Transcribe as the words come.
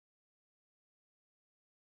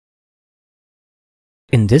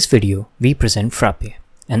In this video, we present Frappé,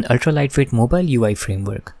 an ultra-lightweight mobile UI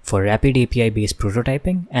framework for rapid API-based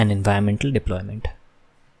prototyping and environmental deployment.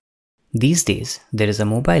 These days, there is a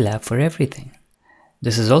mobile app for everything.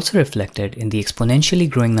 This is also reflected in the exponentially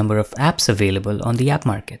growing number of apps available on the app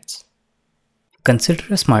markets.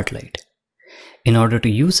 Consider a smart light. In order to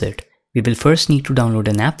use it, we will first need to download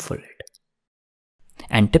an app for it.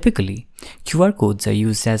 And typically, QR codes are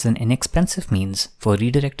used as an inexpensive means for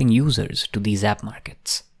redirecting users to these app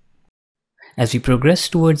markets. As we progress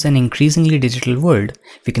towards an increasingly digital world,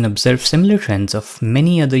 we can observe similar trends of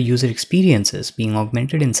many other user experiences being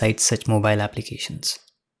augmented inside such mobile applications.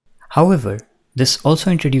 However, this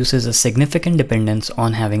also introduces a significant dependence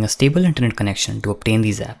on having a stable internet connection to obtain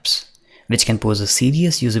these apps, which can pose a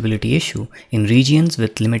serious usability issue in regions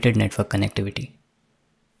with limited network connectivity.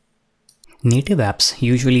 Native apps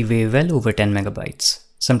usually weigh well over 10 megabytes,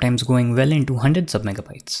 sometimes going well into hundreds of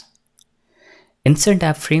megabytes. Instant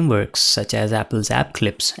app frameworks such as Apple's App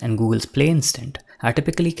Clips and Google's Play Instant are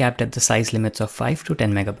typically capped at the size limits of 5 to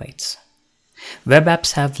 10 megabytes. Web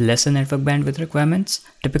apps have lesser network bandwidth requirements,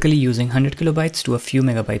 typically using 100 kilobytes to a few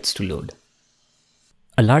megabytes to load.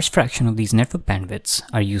 A large fraction of these network bandwidths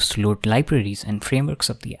are used to load libraries and frameworks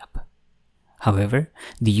of the app. However,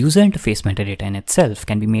 the user interface metadata in itself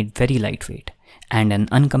can be made very lightweight, and an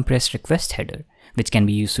uncompressed request header, which can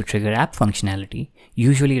be used to trigger app functionality,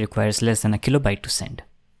 usually requires less than a kilobyte to send.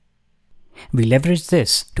 We leverage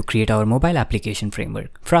this to create our mobile application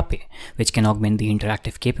framework, Frappé, which can augment the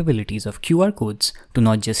interactive capabilities of QR codes to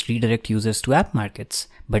not just redirect users to app markets,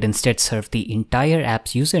 but instead serve the entire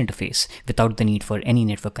app's user interface without the need for any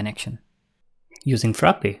network connection. Using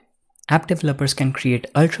Frappé, app developers can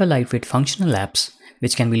create ultra-lightweight functional apps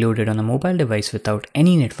which can be loaded on a mobile device without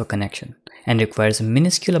any network connection and requires a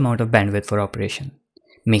minuscule amount of bandwidth for operation,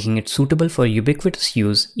 making it suitable for ubiquitous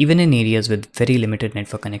use even in areas with very limited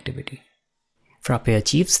network connectivity. Frappé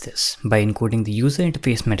achieves this by encoding the user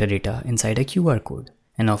interface metadata inside a QR code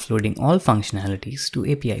and offloading all functionalities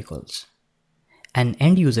to API calls. An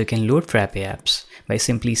end user can load Frappé apps by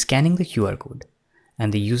simply scanning the QR code,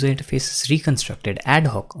 and the user interface is reconstructed ad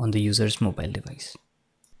hoc on the user's mobile device.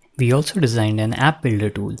 We also designed an app builder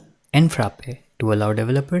tool, Frappé, to allow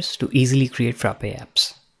developers to easily create Frappé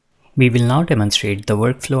apps. We will now demonstrate the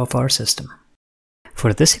workflow of our system.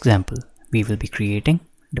 For this example, we will be creating,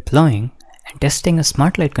 deploying, and testing a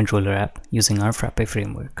smart light controller app using our Frappé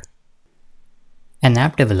framework. An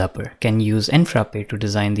app developer can use Frappé to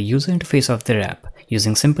design the user interface of their app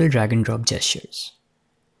using simple drag and drop gestures.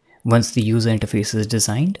 Once the user interface is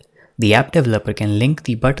designed, the app developer can link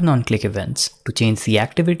the button-on-click events to change the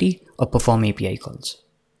activity or perform API calls.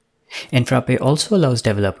 Frappé also allows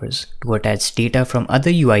developers to attach data from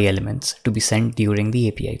other UI elements to be sent during the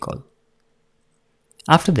API call.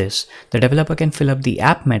 After this, the developer can fill up the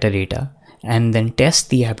app metadata and then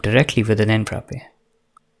test the app directly within Frappé.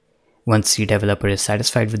 Once the developer is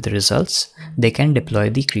satisfied with the results, they can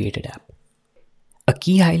deploy the created app. A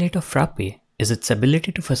key highlight of Frappé is its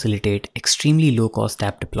ability to facilitate extremely low-cost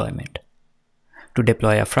app deployment. To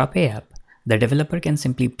deploy a Frappé app, the developer can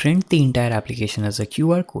simply print the entire application as a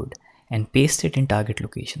QR code and paste it in target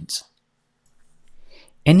locations.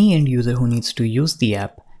 Any end user who needs to use the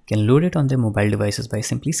app can load it on their mobile devices by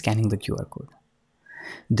simply scanning the QR code.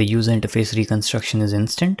 The user interface reconstruction is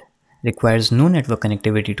instant, requires no network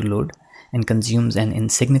connectivity to load, and consumes an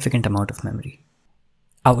insignificant amount of memory.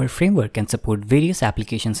 Our framework can support various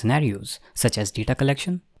application scenarios such as data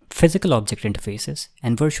collection, physical object interfaces,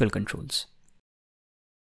 and virtual controls.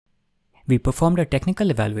 We performed a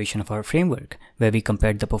technical evaluation of our framework where we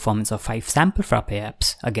compared the performance of 5 sample Frappé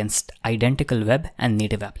apps against identical web and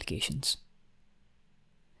native applications.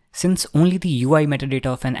 Since only the UI metadata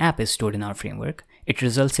of an app is stored in our framework, it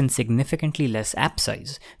results in significantly less app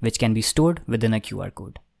size, which can be stored within a QR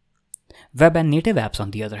code. Web and native apps,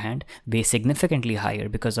 on the other hand, weigh significantly higher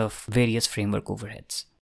because of various framework overheads.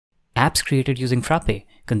 Apps created using Frappé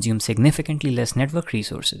consume significantly less network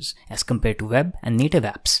resources as compared to web and native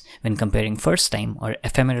apps when comparing first-time or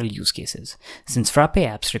ephemeral use cases, since Frappé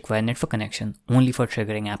apps require network connection only for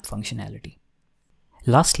triggering app functionality.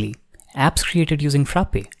 Lastly, apps created using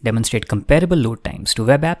Frappé demonstrate comparable load times to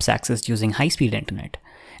web apps accessed using high-speed internet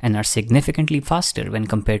and are significantly faster when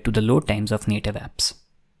compared to the load times of native apps.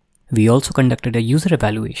 We also conducted a user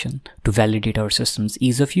evaluation to validate our system's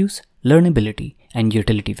ease of use, learnability, and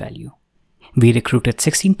utility value. We recruited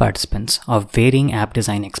 16 participants of varying app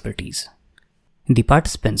design expertise. The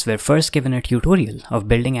participants were first given a tutorial of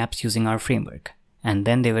building apps using our framework, and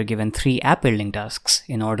then they were given 3 app building tasks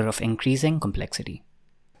in order of increasing complexity.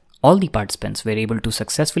 All the participants were able to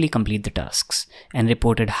successfully complete the tasks and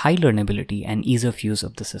reported high learnability and ease of use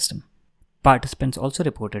of the system. Participants also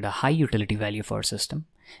reported a high utility value for our system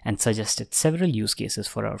and suggested several use cases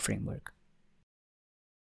for our framework.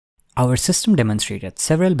 Our system demonstrated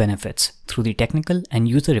several benefits through the technical and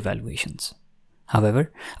user evaluations.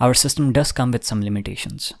 However, our system does come with some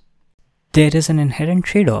limitations. There is an inherent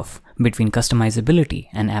trade-off between customizability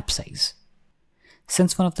and app size.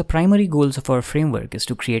 Since one of the primary goals of our framework is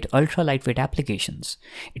to create ultra-lightweight applications,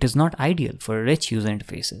 it is not ideal for rich user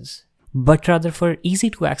interfaces, but rather for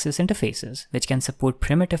easy-to-access interfaces which can support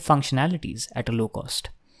primitive functionalities at a low cost.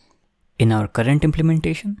 In our current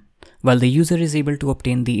implementation, while the user is able to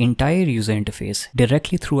obtain the entire user interface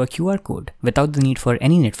directly through a QR code without the need for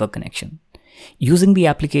any network connection, using the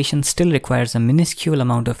application still requires a minuscule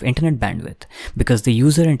amount of internet bandwidth because the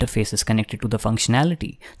user interface is connected to the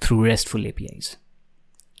functionality through RESTful APIs.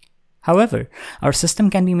 However, our system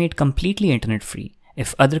can be made completely internet-free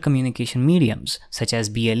if other communication mediums such as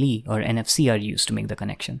BLE or NFC are used to make the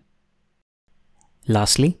connection.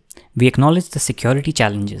 Lastly, we acknowledge the security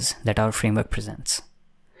challenges that our framework presents.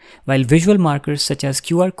 While visual markers such as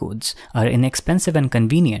QR codes are inexpensive and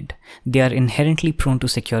convenient, they are inherently prone to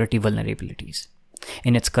security vulnerabilities.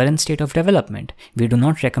 In its current state of development, we do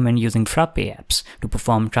not recommend using Frappé apps to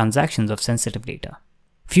perform transactions of sensitive data.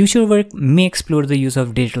 Future work may explore the use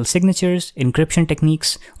of digital signatures, encryption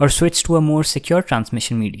techniques, or switch to a more secure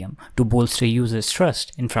transmission medium to bolster users'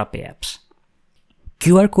 trust in Frappé apps.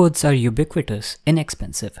 QR codes are ubiquitous,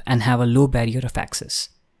 inexpensive, and have a low barrier of access.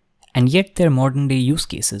 And yet their modern-day use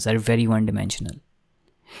cases are very one-dimensional.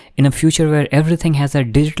 In a future where everything has a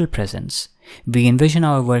digital presence, we envision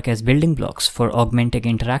our work as building blocks for augmenting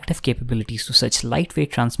interactive capabilities to such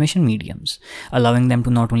lightweight transmission mediums, allowing them to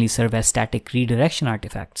not only serve as static redirection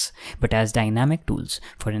artifacts, but as dynamic tools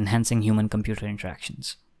for enhancing human-computer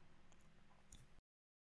interactions.